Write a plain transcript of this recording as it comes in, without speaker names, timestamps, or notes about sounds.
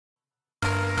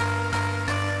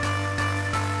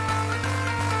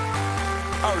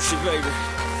Hershey, baby.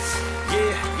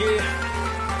 Yeah, yeah.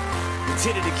 We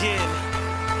did it again.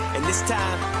 And this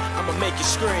time, I'ma make you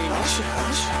scream. Hush,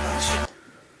 hush, hush.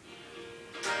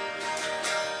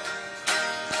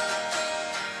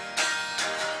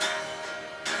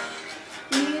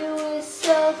 You were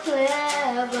so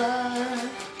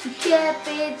clever. You kept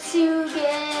it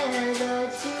together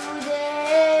today.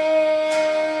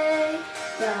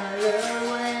 By the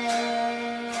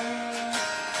way,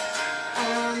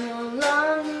 I'm no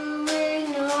longer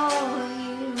ignore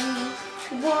you.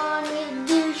 Wanted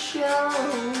to show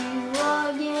you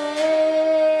again.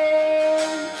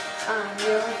 I'm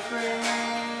your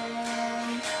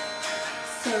friend.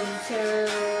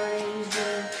 Sometimes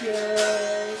you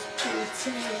just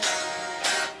pretend.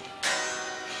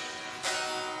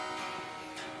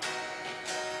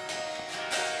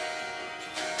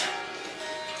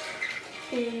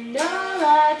 And all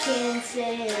I can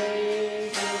say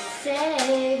is you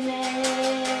save me.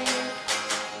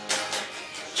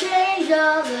 Change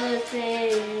all the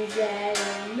things that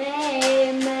have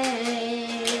made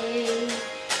me.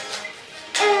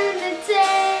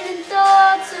 Entertaining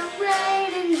thoughts of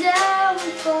rain and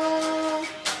downfall.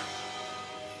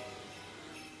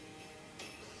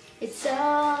 It's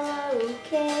all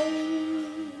okay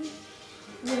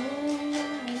when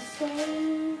I say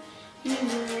you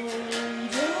enjoy.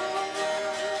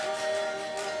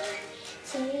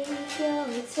 Take your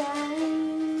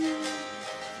time,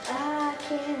 I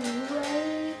can't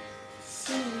wait to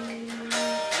see you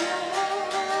fly.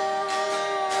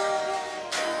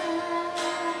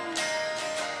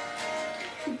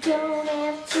 You don't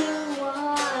have to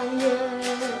wonder,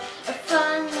 I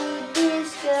finally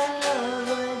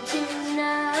discovered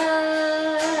tonight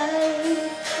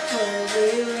where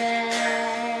we're at.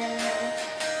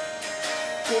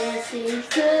 This is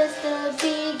just the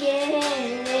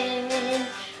beginning.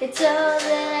 It's all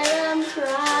that I'm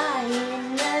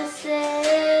trying to say.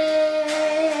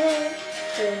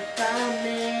 If I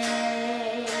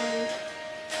may,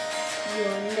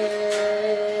 you're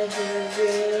never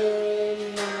in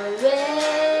my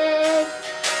way.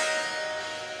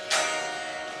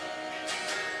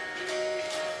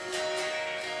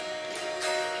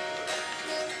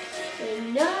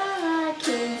 And all I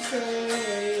can say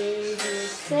is you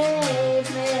save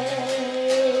me.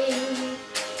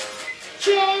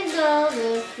 Change all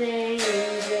the things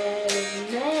that have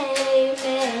made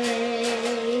me.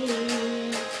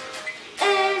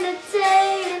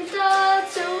 Entertaining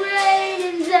thoughts are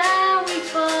raining down, we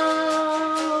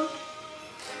fall.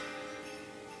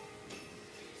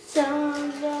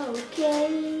 Sounds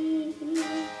okay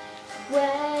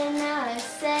when I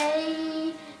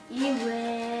say you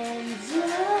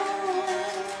enjoy.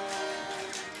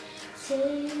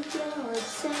 Take your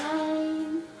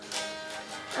time,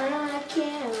 I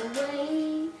can't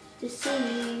wait to see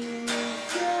you